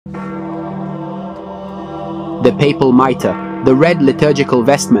the papal mitre, the red liturgical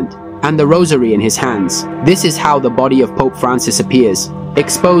vestment, and the rosary in his hands. This is how the body of Pope Francis appears,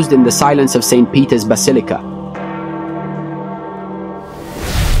 exposed in the silence of St. Peter's Basilica.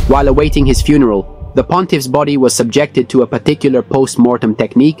 While awaiting his funeral, the pontiff's body was subjected to a particular post-mortem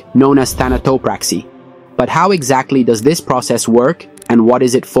technique known as Thanatopraxy. But how exactly does this process work, and what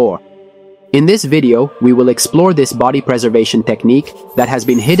is it for? In this video, we will explore this body preservation technique that has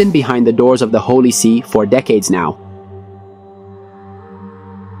been hidden behind the doors of the Holy See for decades now.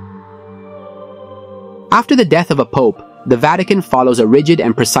 After the death of a pope, the Vatican follows a rigid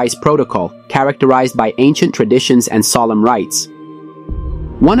and precise protocol characterized by ancient traditions and solemn rites.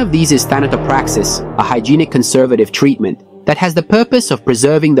 One of these is Thanatopraxy, a hygienic conservative treatment that has the purpose of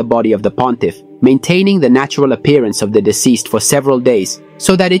preserving the body of the pontiff, maintaining the natural appearance of the deceased for several days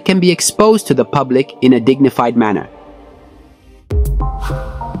so that it can be exposed to the public in a dignified manner.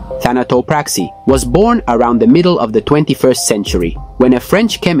 Thanatopraxy was born around the middle of the 21st century, when a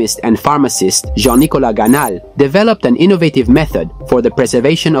French chemist and pharmacist, Jean-Nicolas Ganal, developed an innovative method for the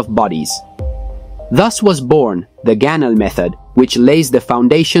preservation of bodies. Thus was born the Ganal method, which lays the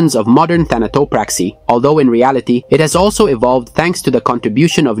foundations of modern Thanatopraxy, although in reality it has also evolved thanks to the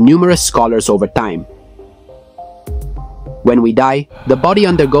contribution of numerous scholars over time. When we die, the body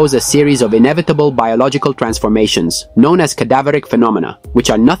undergoes a series of inevitable biological transformations, known as cadaveric phenomena,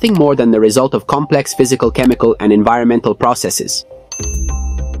 which are nothing more than the result of complex physical, chemical, and environmental processes.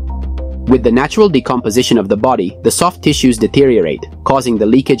 With the natural decomposition of the body, the soft tissues deteriorate, causing the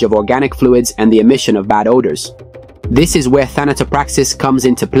leakage of organic fluids and the emission of bad odors. This is where Thanatopraxy comes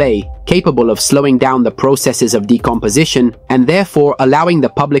into play, capable of slowing down the processes of decomposition and therefore allowing the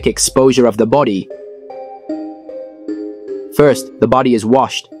public exposure of the body. First, the body is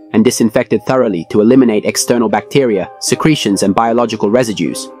washed and disinfected thoroughly to eliminate external bacteria, secretions, and biological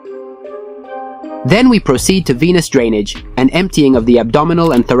residues. Then we proceed to venous drainage and emptying of the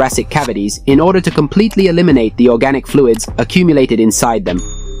abdominal and thoracic cavities in order to completely eliminate the organic fluids accumulated inside them.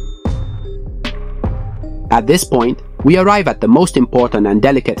 At this point, we arrive at the most important and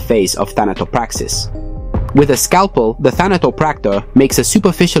delicate phase of Thanatopraxy. With a scalpel, the thanatopractor makes a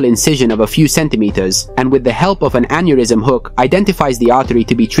superficial incision of a few centimeters and with the help of an aneurysm hook identifies the artery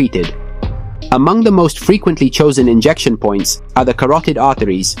to be treated. Among the most frequently chosen injection points are the carotid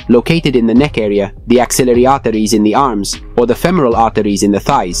arteries located in the neck area, the axillary arteries in the arms, or the femoral arteries in the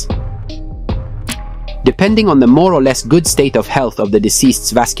thighs. Depending on the more or less good state of health of the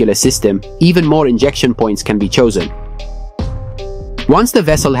deceased's vascular system, even more injection points can be chosen. Once the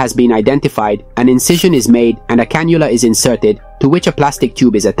vessel has been identified, an incision is made and a cannula is inserted, to which a plastic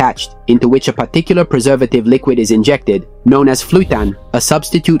tube is attached, into which a particular preservative liquid is injected, known as Flutyan, a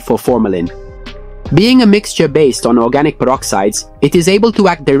substitute for formalin. Being a mixture based on organic peroxides, it is able to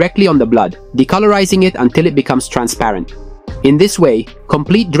act directly on the blood, decolorizing it until it becomes transparent. In this way,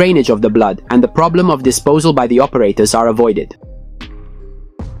 complete drainage of the blood and the problem of disposal by the operators are avoided.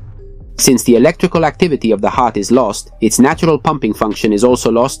 Since the electrical activity of the heart is lost, its natural pumping function is also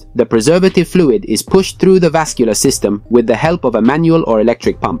lost, the preservative fluid is pushed through the vascular system with the help of a manual or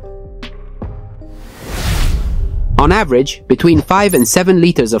electric pump. On average, between 5 and 7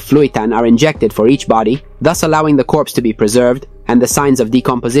 liters of Flutyan are injected for each body, thus allowing the corpse to be preserved and the signs of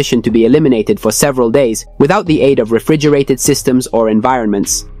decomposition to be eliminated for several days without the aid of refrigerated systems or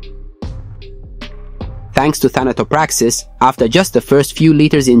environments. Thanks to Thanatopraxy, after just the first few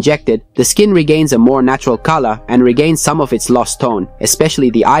liters injected, the skin regains a more natural color and regains some of its lost tone,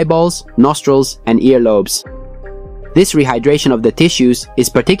 especially the eyeballs, nostrils, and earlobes. This rehydration of the tissues is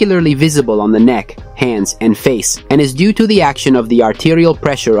particularly visible on the neck, hands, and face, and is due to the action of the arterial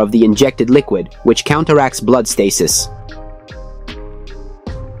pressure of the injected liquid, which counteracts blood stasis.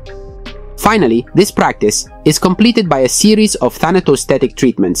 Finally, this practice is completed by a series of Thanatoesthetic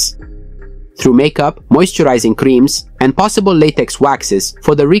treatments. Through makeup, moisturizing creams, and possible latex waxes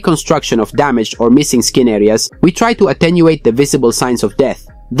for the reconstruction of damaged or missing skin areas, we try to attenuate the visible signs of death,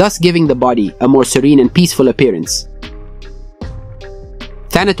 thus giving the body a more serene and peaceful appearance.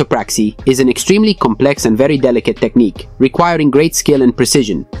 Thanatopraxy is an extremely complex and very delicate technique, requiring great skill and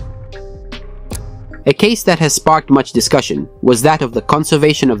precision. A case that has sparked much discussion was that of the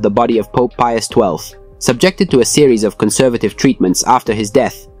conservation of the body of Pope Pius XII, subjected to a series of conservative treatments after his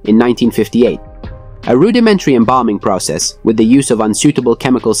death in 1958. A rudimentary embalming process, with the use of unsuitable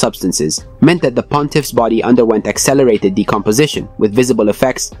chemical substances, meant that the pontiff's body underwent accelerated decomposition, with visible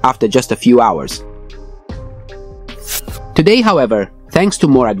effects after just a few hours. Today, however, thanks to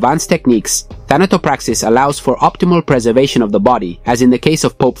more advanced techniques, Thanatopraxy allows for optimal preservation of the body, as in the case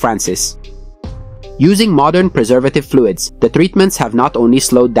of Pope Francis. Using modern preservative fluids, the treatments have not only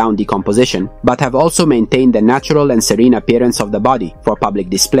slowed down decomposition, but have also maintained the natural and serene appearance of the body for public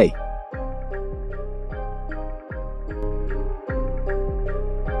display.